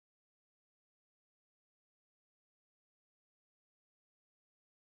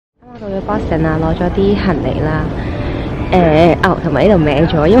我到咗 Boston 啦，攞咗啲行李啦。同埋呢度歪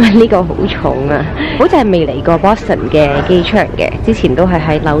咗，因為呢個好重啊，好似係未嚟過 Boston 嘅機場嘅，之前都係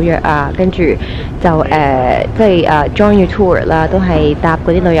喺紐約啊，跟住就join your tour 啦，都係搭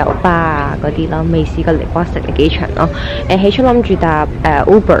嗰啲旅遊巴啊嗰啲咯，未試過嚟 Boston 嘅機場咯。起初諗住搭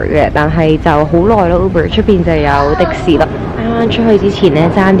Uber 嘅，但係就好耐咯 ，Uber 出邊就有的士咯。啱啱出去之前呢，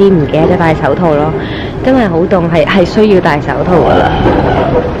爭啲唔記得咗戴手套咯，真係好凍，係需要戴手套噶啦。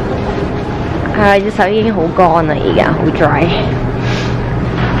隻手已經好乾啦，而家好 dry。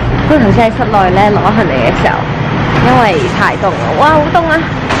不過頭先喺室內咧攞行李嘅時候，因為太凍啦，哇好凍啊，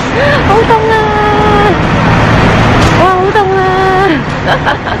好凍啊，哇好凍啊！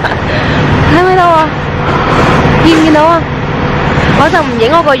睇唔睇到啊？見唔見到啊？我就唔影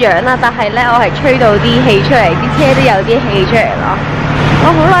我個樣啦，但係咧我係吹到啲氣出嚟，啲車都有啲氣出嚟咯。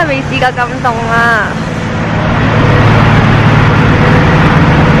我好耐未試過咁凍啦。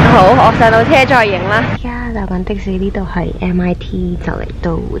好，我上到車再影啦。而家就緊的士，呢度係 MIT 就嚟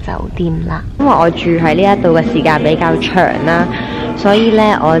到酒店啦。因為我住喺呢一度嘅時間比較長啦，所以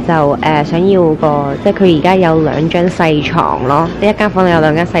咧我就想要個，即係佢而家有2張細床咯。呢一間房有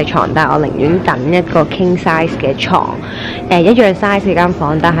2間細床，但係我寧願等一個 king size 嘅床，一樣 size 嘅間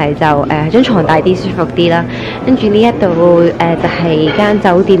房，但係就張床大啲舒服啲啦。跟住呢一度就係間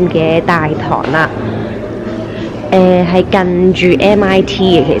酒店嘅大堂啦。係近住 MIT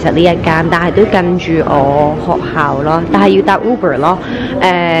嘅，其實呢一間，但係都近住我學校咯，但係要搭 Uber 咯。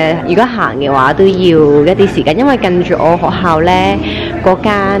如果行嘅話都要一啲時間，因為近住我學校呢嗰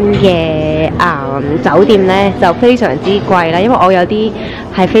間嘅酒店呢就非常之貴啦，因為我有啲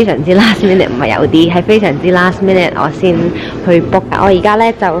係非常之 last minute， 唔係有啲係非常之 last minute 我先去 book。我而家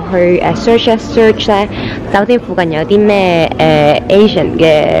呢就去search 一 search 呢酒店附近有啲咩Asian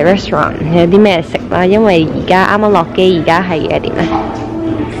嘅 restaurant， 有啲咩食啦，因為而家啱啱落機，而家係幾多點呢？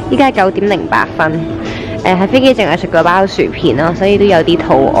依家9點08分。喺飛機淨係食咗包薯片咯，所以都有啲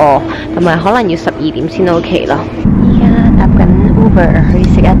肚餓，同埋可能要12點先 OK 咯。依家搭緊 Uber 去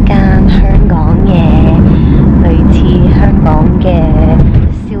食一間香港嘅類似香港嘅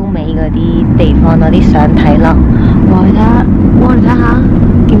燒味嗰啲地方攞啲相睇咯。哇！你睇下，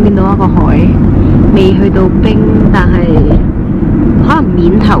見唔見到一個海？未去到冰，但係可能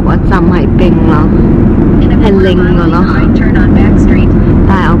面頭嗰陣係冰咯，係冷嘅咯。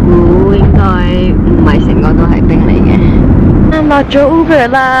但係我估應該唔係成個都係冰嚟嘅。啱落咗 Uber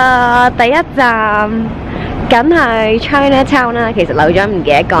啦，第一站梗係 Chinatown 啦。其實漏咗唔記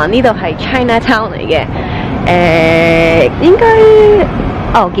得講，呢度係 Chinatown 嚟嘅。應該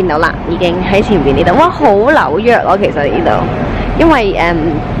見到啦，已經喺前邊呢度。哇，好紐約咯，其實呢度，因為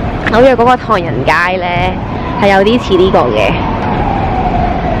紐約嗰個唐人街咧係有啲似呢個嘅。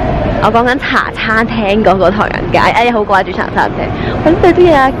我講緊茶餐廳嗰個唐人街，好掛住茶餐廳。咁佢都有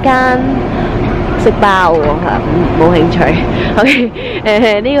一間食包喎，冇興趣。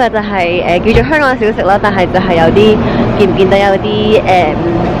OK， 呢個就係叫做香港小食啦，但係就係有啲見唔見到有啲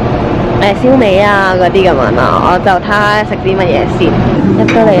燒味啊嗰啲咁樣咯。我就睇下食啲乜嘢先。入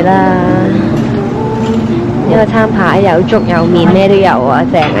到嚟啦，呢個餐牌有粥有麵咩都有啊，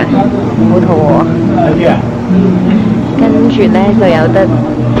正啊，好肚餓。跟住咧就有得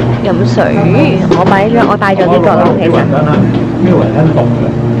飲水，我帶咗呢個咯，其實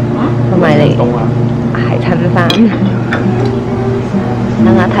同埋你係襯翻，等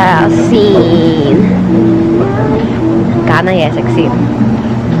我睇下先，揀啲嘢食先。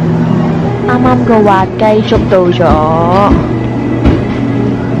啱啱個滑雞粥到咗，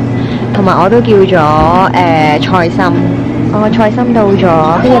同埋我都叫咗菜心，我個菜心到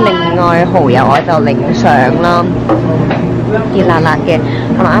咗，跟住另外蠔油我就另上啦。熱辣辣嘅，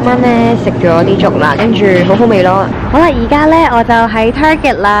同埋啱啱咧食咗啲粥啦，跟住好好味咯。好啦，而家咧我就喺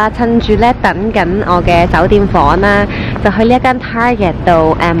Target 啦，趁住咧等緊我嘅酒店房啦，就去呢一間 Target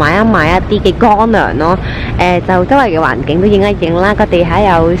度買一啲嘅乾糧咯。就周圍嘅環境都影一影啦，個地下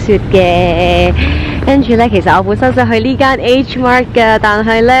有雪嘅。跟住咧，其實我本身想去呢間 H Mart 嘅，但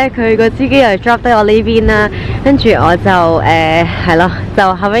係咧佢個司機又 drop 低我呢邊啦。跟住我就係咯，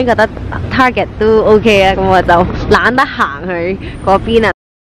就後尾覺得 Target 都 OK 啊，咁我就懶得行去嗰邊啊。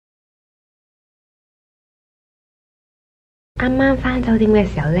啱啱返酒店嘅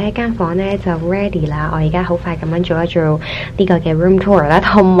時候呢，間房呢就 ready 啦。我而家好快咁樣做一做呢個嘅 room tour 啦，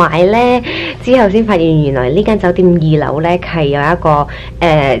同埋呢之後先發現原來呢間酒店2樓呢係有一個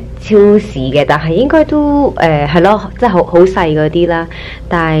超市嘅，但係應該都係咯，即係好細嗰啲啦。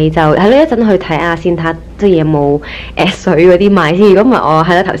但係就係咯，一陣去睇下先，睇下即係有冇水嗰啲賣先。如果唔係，我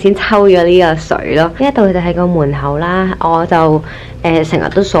係咯頭先抽咗呢個水咯。呢一度就係個門口啦，我就成日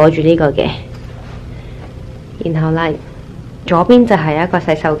都鎖住呢個嘅，然後咧。左邊就係一個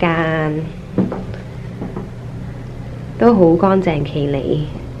洗手間，都好乾淨企理。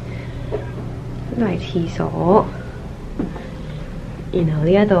呢度係廁所，然後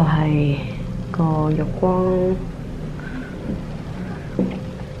呢一度係個浴缸。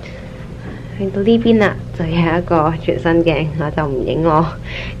去到呢邊啦，就有一個全身鏡，我就唔影我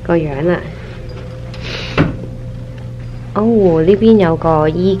個樣啦。哦，呢邊有個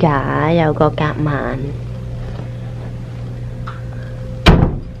衣架，有個夾萬。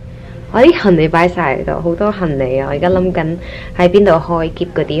我啲行李擺晒喺度，好多行李啊！我而家諗緊喺邊度開篋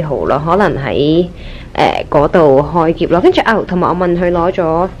嗰啲好咯，可能喺嗰度開篋咯。跟住同埋我問佢攞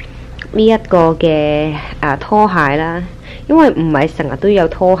咗呢一個嘅拖鞋啦。因為唔係成日都有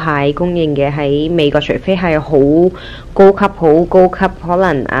拖鞋供應嘅喺美國，除非係好高級，可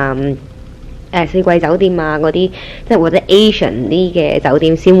能四季酒店啊嗰啲，即係或者 Asian 啲嘅酒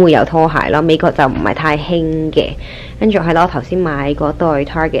店先會有拖鞋咯。美國就唔係太興嘅。跟住係咯，我頭先買嗰對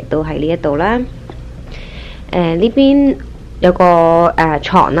Target 都喺呢一度啦。呢邊有個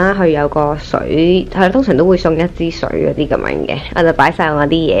床啦，佢有個水，係通常都會送一支水嗰啲咁樣嘅，我就擺晒我啲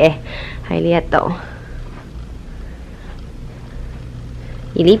嘢喺呢一度。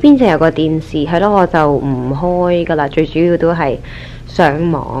而呢邊就有個電視，係咯，我就唔開噶啦，最主要都係上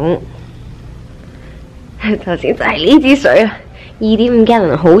網。頭先就係呢支水啊，2.5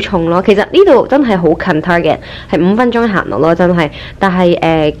 gallon 好重咯。其實呢度真係好近 Target， 係5分鐘行路咯，真係。但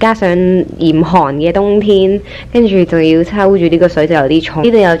係加上嚴寒嘅冬天，跟住仲要抽住呢個水就有啲重。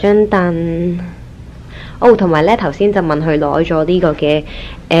呢度有張凳。哦，同埋咧頭先就問佢攞咗呢個嘅，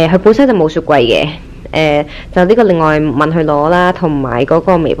佢本身就冇雪櫃嘅。就呢個另外問佢攞啦，同埋嗰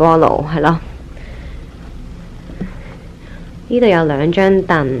個微波爐係咯。呢度有2張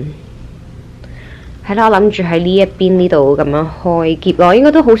凳，係咯，我諗住喺呢一邊呢度咁樣開篋咯，應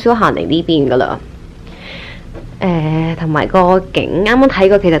該都好少行嚟呢邊噶啦。同埋個景啱啱睇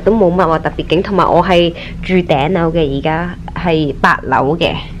過，其實都冇乜話特別景，同埋我係住頂樓嘅，而家係8樓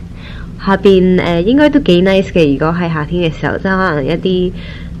嘅，下邊應該都幾 nice 嘅。如果係夏天嘅時候，即係可能一啲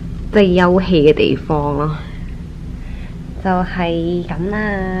即係休憩嘅地方咯，就係咁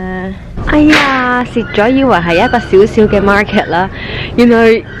啦。哎呀，蝕咗，以為係一個小小嘅 market 啦，原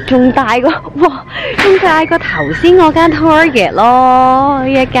來仲大過，哇，仲大過頭先嗰間 Target 咯，呢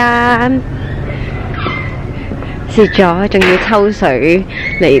一間蝕咗，仲要抽水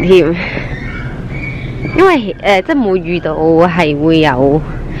嚟添。因為即係冇預到係會有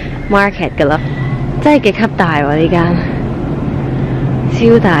market 噶啦，真係極級大喎呢間。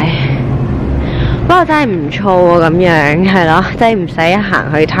超大，不過真係唔錯喎，咁樣係咯，真係唔使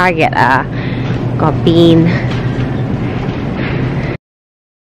行去 Target 啊嗰邊。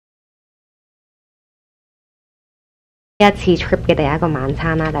一次 trip 嘅第一個晚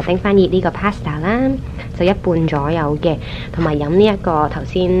餐啦，就叮翻熱呢個 pasta 啦，就1半左右嘅，同埋飲呢一個頭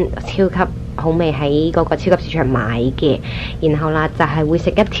先超級好味喺嗰個超級市場買嘅，然後啦就係會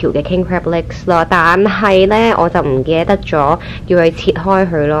食一條嘅 king crab legs 咯，但係呢，我就唔記得咗要佢切開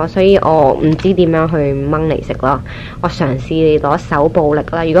佢咯，所以我唔知點樣去掹嚟食咯。我嘗試攞手暴力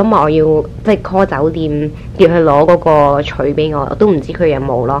啦，如果唔係我要即係 call 酒店叫佢攞嗰個鎚俾我都唔知佢有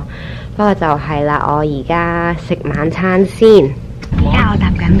冇咯。不過就係啦，我而家食晚餐先。而家我搭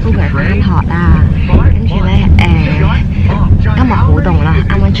緊 Uber 返學啦，跟住咧今日好凍啦，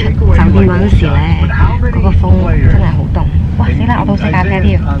啱啱出酒店嗰陣時咧，嗰個風真係好凍。哇死啦！我倒瀉咖啡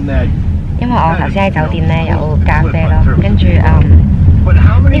添，因為我頭先喺酒店咧有咖啡咯，跟住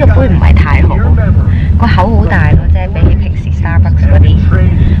呢個杯唔係太好，個口好大咯，即係比起平時 Starbucks 嗰啲，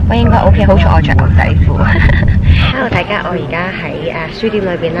我應該 OK。好彩我着牛仔褲。Hello 大家，我而家喺書店裏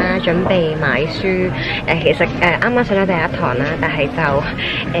邊啦，準備買書。其實啱啱上咗第一堂啦，但係就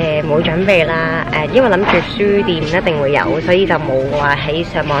冇準備啦。因為諗住書店一定會有，所以就冇話喺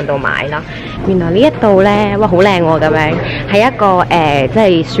上網度買咯。原來呢一度咧，哇好靚喎咁樣，係一個即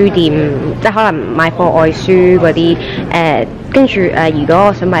係書店，即係可能買課外書嗰啲跟住如果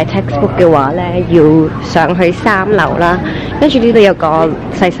我想買 textbook 嘅話咧，要上去3樓啦。跟住呢度有個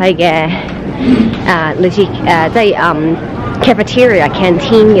細細嘅類似即係cafeteria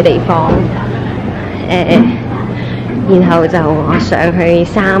canteen 嘅地方。然後就我上去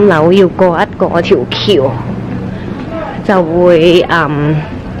3樓，要過一個條橋，就會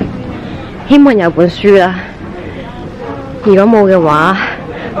希望有本書啦。如果冇嘅話，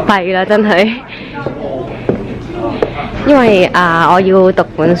弊啦真係。因為我要讀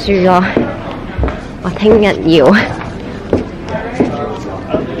本書咯，我聽日要。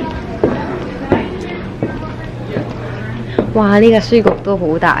哇！呢個書局都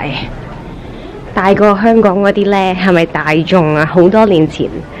好大，大過香港嗰啲呢，係咪大眾啊？好多年前。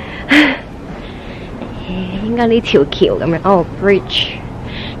應該呢條橋咁樣，哦 bridge，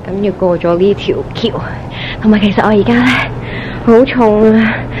 咁要過咗呢條橋，同埋其實我而家咧好重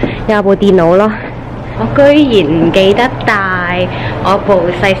啊，有部電腦咯，我居然唔記得帶我部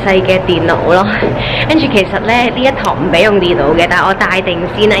細細嘅電腦咯，跟住其實咧呢一堂唔俾用電腦嘅，但係我帶定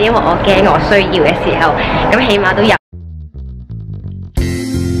先啦，因為我驚我需要嘅時候，咁起碼都有。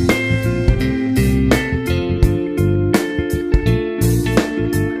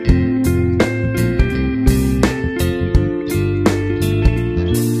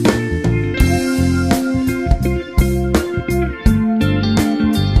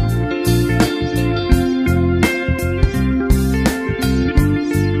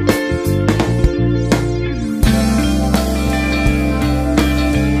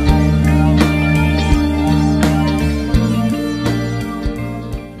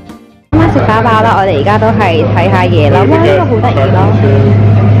食飽飽啦，我哋而家都係睇下嘢啦。哇，呢個好得意咯！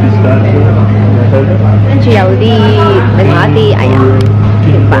跟住有啲另外一啲甜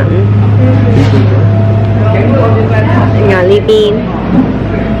品，另外呢邊，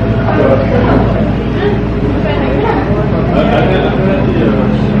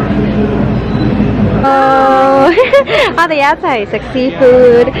我哋一齊食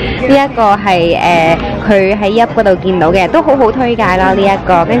seafood， 呢一個係佢喺 Yelp 嗰度見到嘅，都好好推介啦呢一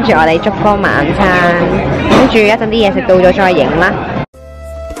個。跟住我哋燭光晚餐，跟住一陣啲嘢食到咗再影啦。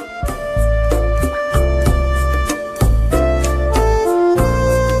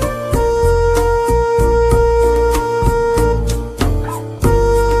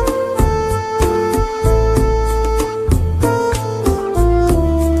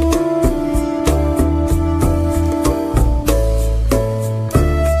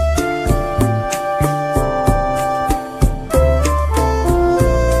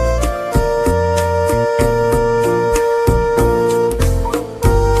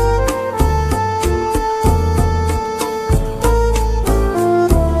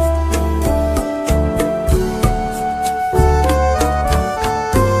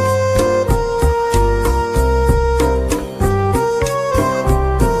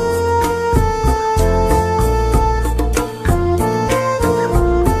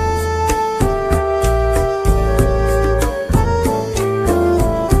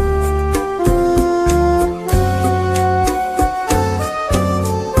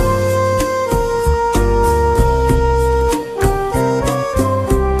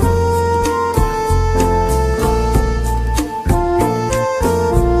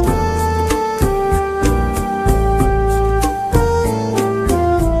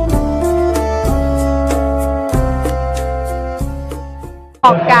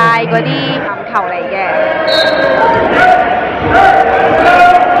學界嗰啲籃球嚟嘅。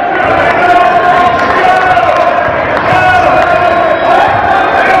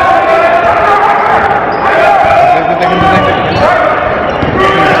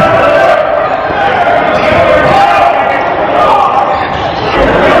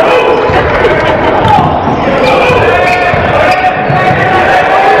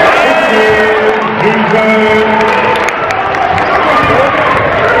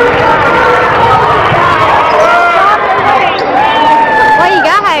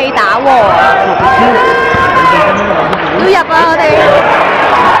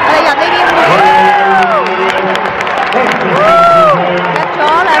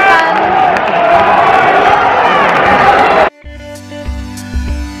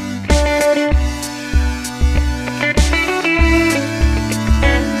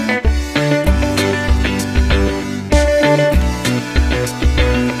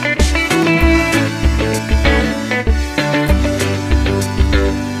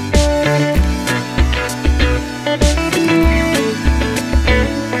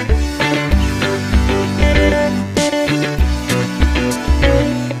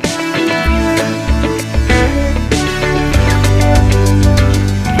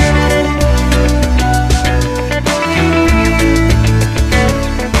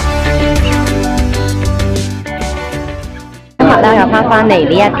翻嚟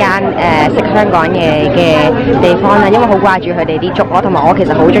呢一間食香港嘢嘅地方啦，因為好掛住佢哋啲粥咯，同埋我其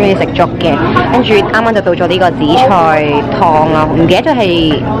實好中意食粥嘅。跟住啱啱就到咗呢個紫菜湯啦，唔記得咗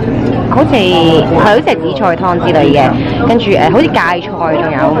係好似係紫菜湯之類嘅。跟住好似芥菜，仲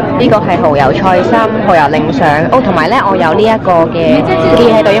有呢個係蠔油菜心、蠔油令上。哦，同埋咧我有呢一個嘅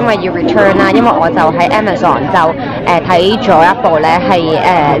機喺度，因為要 return 啦，因為我就喺 Amazon 就睇咗一部咧係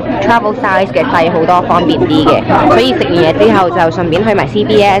travel size 嘅細好多，方便啲嘅，所以食完嘢之後就順便去埋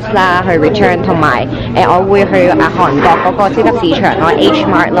CBS 啦，去 return 同埋我會去韓國嗰個超級市場咯 H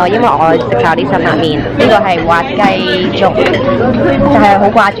Mart 咯，因為我食晒啲辛辣麵。呢個係滑雞粥，就係好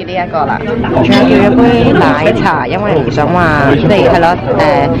掛住呢一個啦。仲有叫咗杯奶茶，因為唔想話即係係咯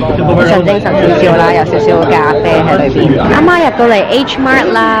純精神少少啦，有少少咖啡喺裏邊。啱啱入到嚟 H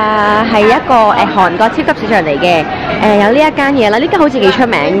Mart 啦，係一個韓國超級市場嚟嘅。有呢一間嘢啦，呢間好似幾出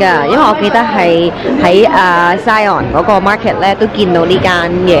名㗎，因為我記得係喺Zion 嗰個 market 咧都見到呢間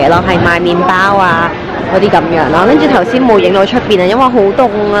嘢咯，係賣麵包啊嗰啲咁樣咯。跟住頭先冇影到出邊啊，因為好凍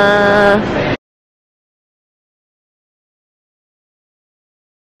啊。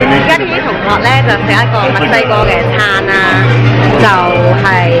而家啲同學咧就食一個墨西哥嘅餐啦，就係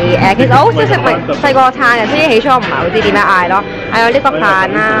其實我好少食墨西哥餐嘅，所以起初唔係好知點樣嗌咯。嗌有呢個飯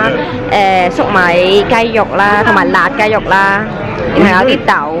啦，粟米雞肉啦，同埋辣雞肉啦，然後有啲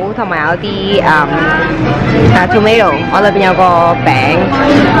豆，同埋有啲tomato， 我裏邊有個餅，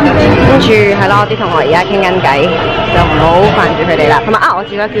跟住係咯，啲同學而家傾緊偈，就唔好煩住佢哋啦。同埋我自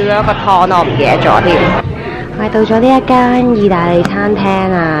己叫咗一個湯咯，我唔記得咗添。我哋到咗呢一間意大利餐廳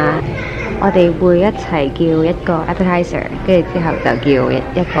啊，我哋會一齊叫一個 appetizer， 跟住之後就叫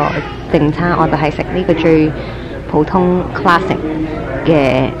一個正餐，我就係食呢個最普通 classic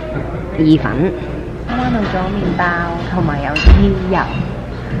嘅意粉。啱啱到咗麵包同埋有啲油，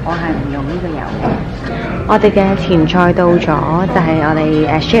我係唔用呢個油嘅。我哋嘅前菜到咗，就係我哋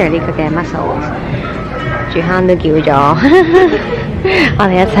share 呢個嘅 mussels， 住坑都叫咗，我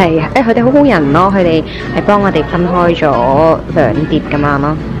哋一齊佢哋好好人咯，佢哋係幫我哋分開咗2碟咁樣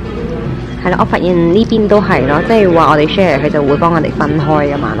咯。係啦，我發現呢邊都係咯，即係話我哋 share 佢就會幫我哋分開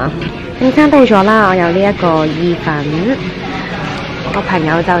咁樣啦。正餐到咗啦，我有呢一個意粉，我個朋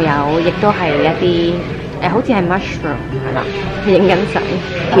友就有，亦都係一啲好似係 mushroom 係啦，影緊相。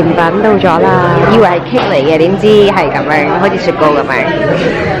甜品到咗啦，以為係 cake 嚟嘅，點知係咁樣，好似雪糕咁樣。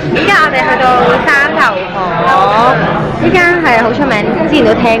依家我哋去到山頭火，呢間係好出名，之前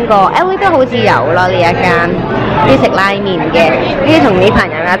都聽過 ，LA 都好似有咯呢一間，要食拉麵嘅，跟住同啲朋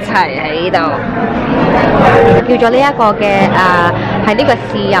友一齊喺呢度。叫咗呢一個嘅係呢個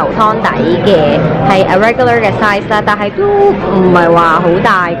豉油湯底嘅，係 regular 嘅 size 啦，但係都唔係話好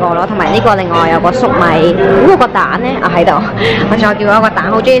大個咯。同埋呢個另外有個粟米，嗰個蛋咧喺度，我仲有叫咗一個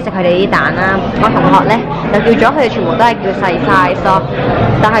蛋，好中意食佢哋啲蛋啦。我同學咧就叫咗佢哋全部都係叫細 size 咯，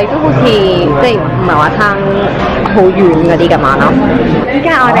但係都好似即係唔係話差好遠嗰啲咁樣咯。依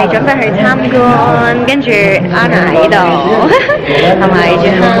家我哋準備去參觀，跟住 Anna 喺度，同埋住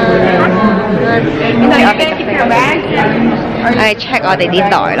跟住我哋 check 我哋啲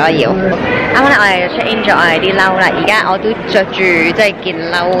袋咯，要啱啱咧我哋 check in 咗我哋啲褸啦，而家我都着住即係件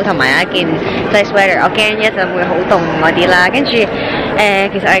褸同埋一件即係 sweater， 我驚一陣會好凍嗰啲啦。跟住其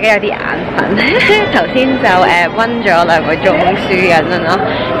實我而家有啲眼瞓，頭先就温咗2個鐘書緊咯，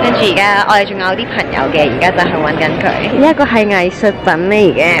跟住而家我哋仲有啲朋友嘅，而家就係揾緊佢。呢一個係藝術品嚟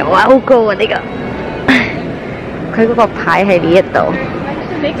嘅，哇好高啊呢個！佢嗰個牌喺呢一度。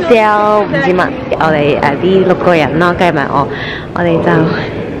sell 唔知乜，我哋啲6個人咯，計埋我哋就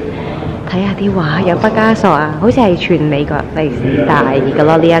睇下啲畫，有畢加索啊，好似係全美國歷史大嘅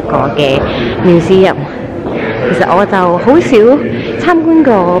咯呢一個嘅 museum。其實我就好少參觀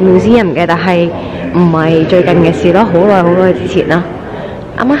過 museum嘅，但係唔係最近嘅事咯，好耐之前啦。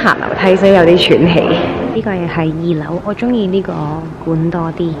啱啱行樓梯所以有啲喘氣。呢個嘢係2樓，我中意呢個館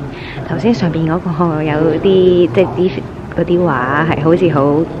多啲。頭先上邊嗰個有啲即係啲。嗰啲畫係好似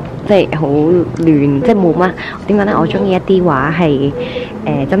好即係好亂，即係冇乜點講咧？我中意一啲畫係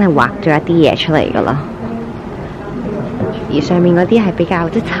真係畫咗一啲嘢出嚟噶咯。而上面嗰啲係比較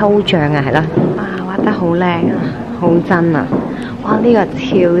即係抽象啊，係咯。哇，畫得好靚啊，好真啊！哇，呢個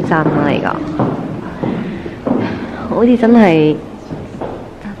超真啊嚟個，好似真係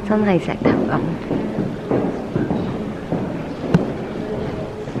石頭咁。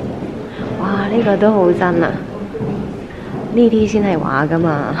哇，呢個都好真啊！呢啲先係畫㗎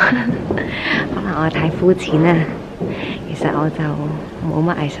嘛，可能我太膚淺啦。其實我就冇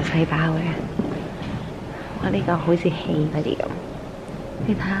乜藝術細胞嘅。我呢個好似戲嗰啲咁，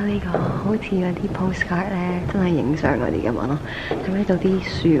你睇下呢個好似嗰啲 postcard 咧，真係影相嗰啲咁樣咯。睇唔睇到啲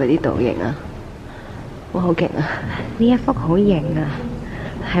樹嗰啲倒影啊？哇，好勁啊！呢一幅好型啊，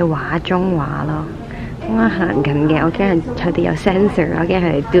係畫中畫咯。啱啱行緊嘅，我驚佢哋有 sensor， 我驚佢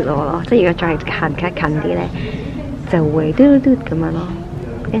哋嘟我咯。即係如果再行近啲咧，就會嘟嘟咁樣咯，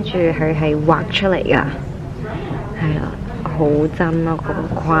跟住佢係畫出嚟噶，係啦，好真咯，個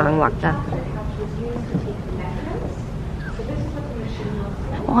框畫得。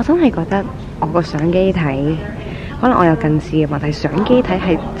我真係覺得我個相機睇，可能我有近視嘅問題，相機睇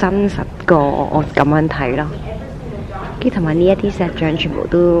係真實過我咁樣睇咯。跟住同埋呢一啲石像全部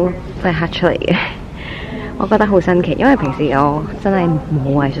都真係刻出嚟嘅，我覺得好新奇，因為平時我真係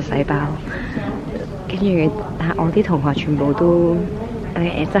冇藝術細胞，跟住但係我啲同學全部都即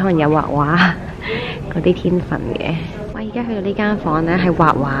係可能有畫畫嗰啲天分嘅。我而家去到呢間房咧係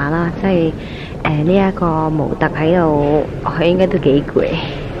畫畫啦，即係呢一個模特喺度，佢應該都幾攰，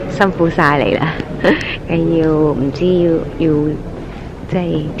辛苦晒你啦，要唔知要即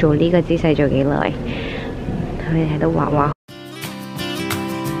係做呢個姿勢做幾耐？佢哋喺度畫畫。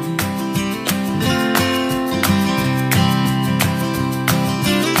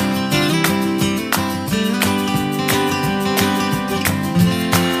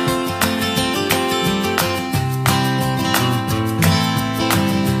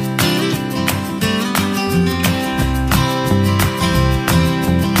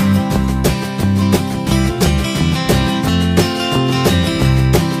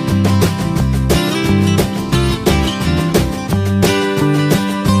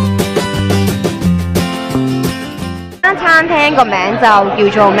餐廳個名就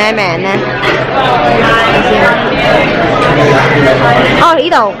叫做咩名呢？哦，呢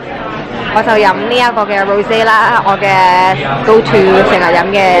度我就飲呢一個嘅 rosé 啦，我嘅 go to 成日飲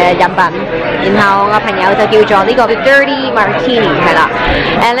嘅飲品。然後我朋友就叫做呢個 dirty martini 係啦。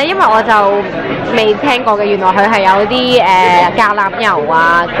因為我就未聽過嘅，原來佢係有啲橄欖油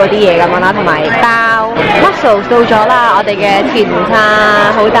啊嗰啲嘢咁樣啦，同埋包 mussels 到咗啦，我哋嘅前餐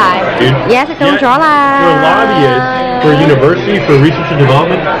好大，而家食到咗啦。For university, for research and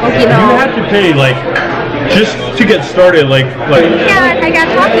development, you have to pay just to get started, like. 睇緊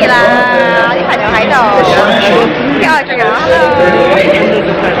hockey 啦，我啲朋友喺度，跟住我哋仲有 hello，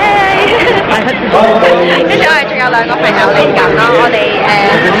 跟住我哋仲有2個朋友嚟緊咯，我哋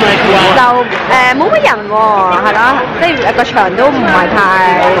就冇乜人喎，係咯，即係個場都唔係太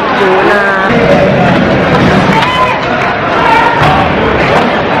滿啦。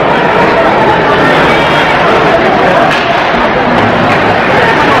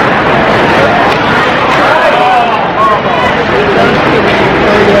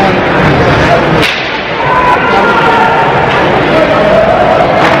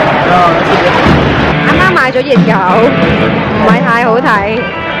買咗熱狗，唔係太好睇，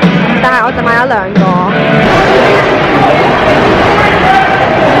但係我就買咗2個。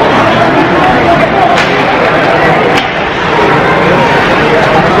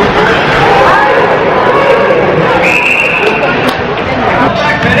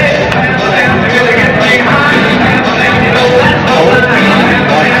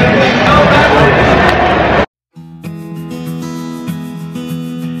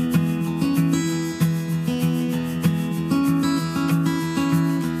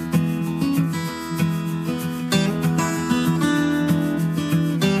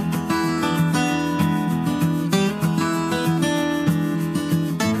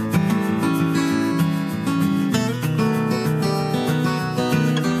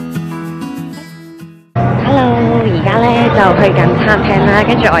而家咧就去緊餐廳啦，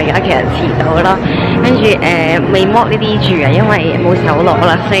跟住我而家其實遲到咯，跟住未剝呢啲住啊，因為冇手攞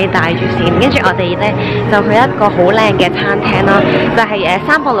啦，所以帶住先。跟住我哋咧就去一個好靚嘅餐廳啦，就係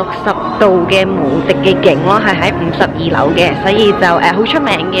360度嘅無敵嘅景咯，係喺52樓嘅，所以就好出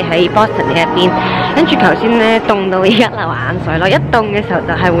名嘅喺 Boston 呢一邊。跟住頭先咧凍到而家流眼水咯，一凍嘅時候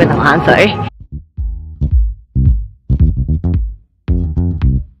就係會流眼水。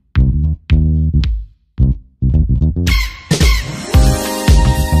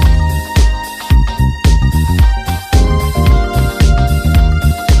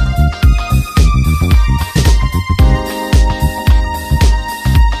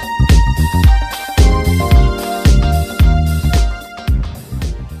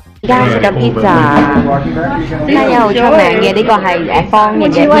而家食緊 pizza， 而家有好出名嘅呢個係方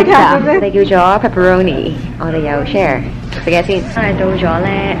形嘅 pizza， 我哋叫做 pepperoni， 我哋有 share 食嘅先。我哋到咗咧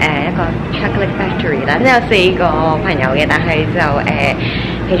一個 chocolate factory 啦，有4個朋友嘅，但係就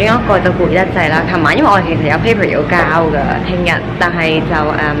其中一個就攰得滯啦。琴晚因為我哋其實有 paper 要交㗎，聽日，但係就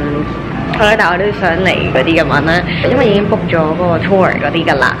好啦，但係我都想嚟嗰啲咁樣啦，因為已經 book 咗嗰個 tour 嗰啲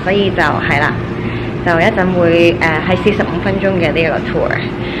㗎啦，所以就係啦。就一陣會係45分鐘嘅呢個 tour，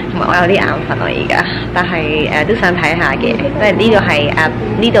 同埋我有啲眼瞓我而家，但係都想睇下嘅，即係呢度係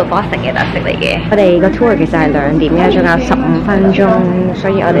呢度 Boston 嘅特色嚟嘅。我哋個 tour 其實係2點嘅，仲有15分鐘，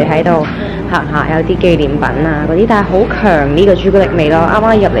所以我哋喺度行下，有啲紀念品啊嗰啲，但係好強呢個朱古力味咯。啱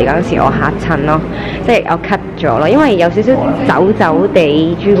啱入嚟嗰陣時我嚇親咯，即係我 cut 咗咯，因為有少少走走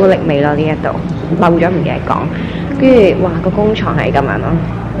地朱古力味咯呢一度，漏咗唔記得講。跟住哇個工廠係咁樣咯。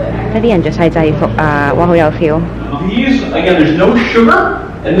一啲人着晒制服啊，哇好有 feel。 These again, there's no sugar,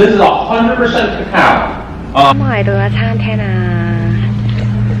 and this is 100% cacao. 咁我嚟到個餐廳啊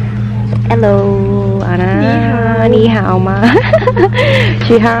 ，Hello， 安娜，你好嗎？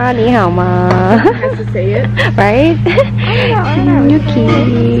徐哈，你好嗎？還是誰 ？Right？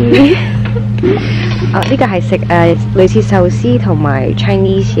 Yuki。哦，呢個係食類似壽司同埋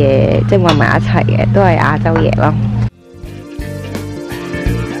Chinese 嘢，即係混埋一齊嘅，都係亞洲嘢咯。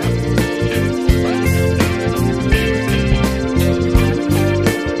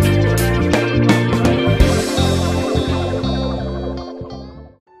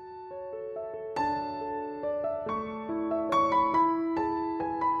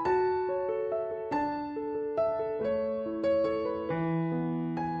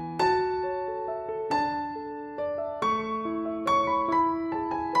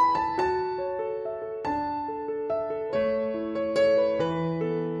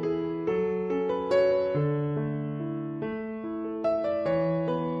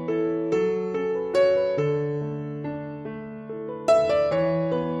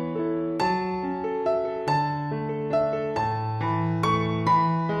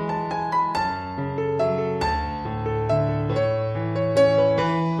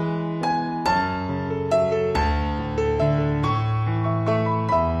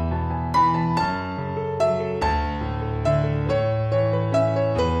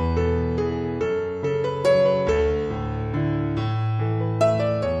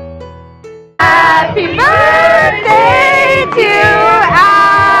Happy birthday to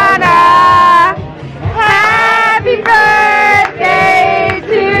Anna. Happy birthday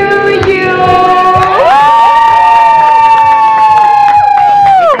to you.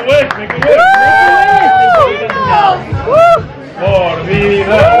 Por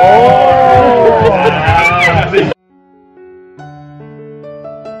vida.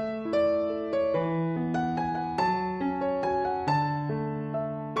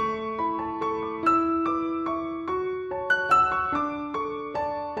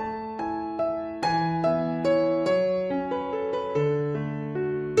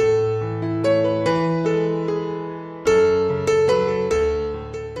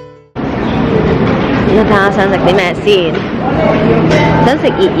 睇下想食啲咩先，想食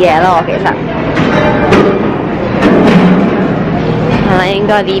熱嘢咯，其實係啦，應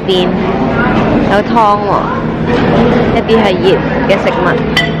該呢邊有湯喎，一啲係熱嘅食物，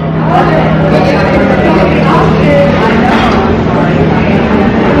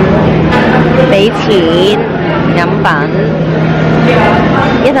俾錢飲品。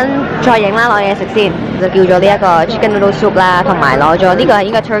一陣再影啦，攞嘢食先，就叫咗呢一個 chicken noodle soup 啦，同埋攞咗呢個係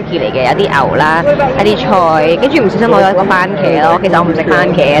應該 turkey 嚟嘅，有啲牛啦，有啲菜，跟住唔小心攞咗個番茄咯。其實我唔食番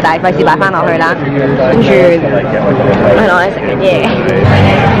茄嘅，但係費事擺翻落去啦。跟住係攞嚟食緊嘢。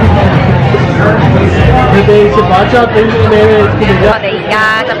我哋而家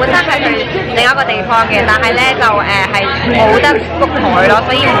就本身係去另一個地方嘅，但係咧就係冇得 book 台咯，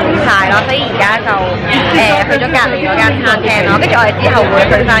所以滿晒咯，所以而家就去咗隔離嗰間餐廳咯。跟住我哋之後會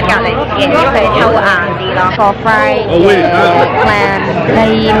去翻隔離嘅，因為佢哋抽晏啲咯。個 fried lamb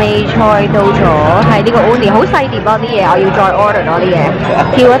利味菜到咗，係呢個 uni 好細碟咯啲嘢，我要再 order 多啲嘢。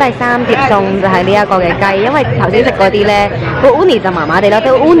叫咗第3碟餸就係呢一個嘅雞，因為頭先食嗰啲咧個 uni 就麻麻地咯，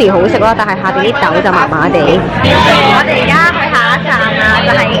都 uni 好食咯，但係下邊啲豆就麻麻地。我哋而家去下一站啊，就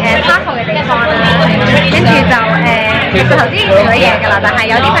係哈佛嘅地方啦，跟住就其實頭先食咗嘢㗎啦，但係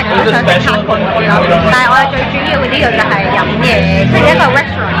有啲朋友都想食哈佛嗰啲咯。但係我哋最主要呢度就係飲嘢，即係一個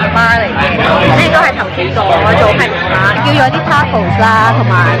restaurant 嘅 bar 嚟嘅，呢都係頭先做朋友啦，叫咗啲 tacos 啦，同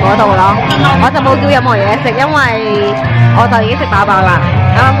埋嗰度咯。我就冇叫任何嘢食，因為我就已經食飽飽啦。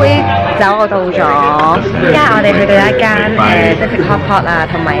啱啱杯酒我到咗，依家我哋去到一間即係食 hot pot 啊，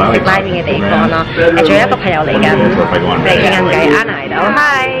同埋食拉麵嘅地方咯。仲有一個朋友嚟緊傾緊偈 ，Anna 喺度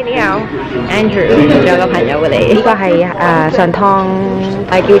 ，Hi 你好 ，Andrew， 仲有個朋友嚟。呢個係上湯，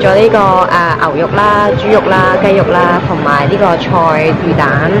係叫咗呢個牛肉啦、豬肉啦、雞肉啦，同埋呢個菜魚蛋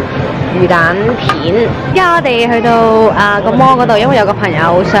片。依家我哋去到個摩嗰度，因為有個朋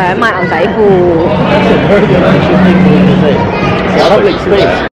友想買牛仔褲。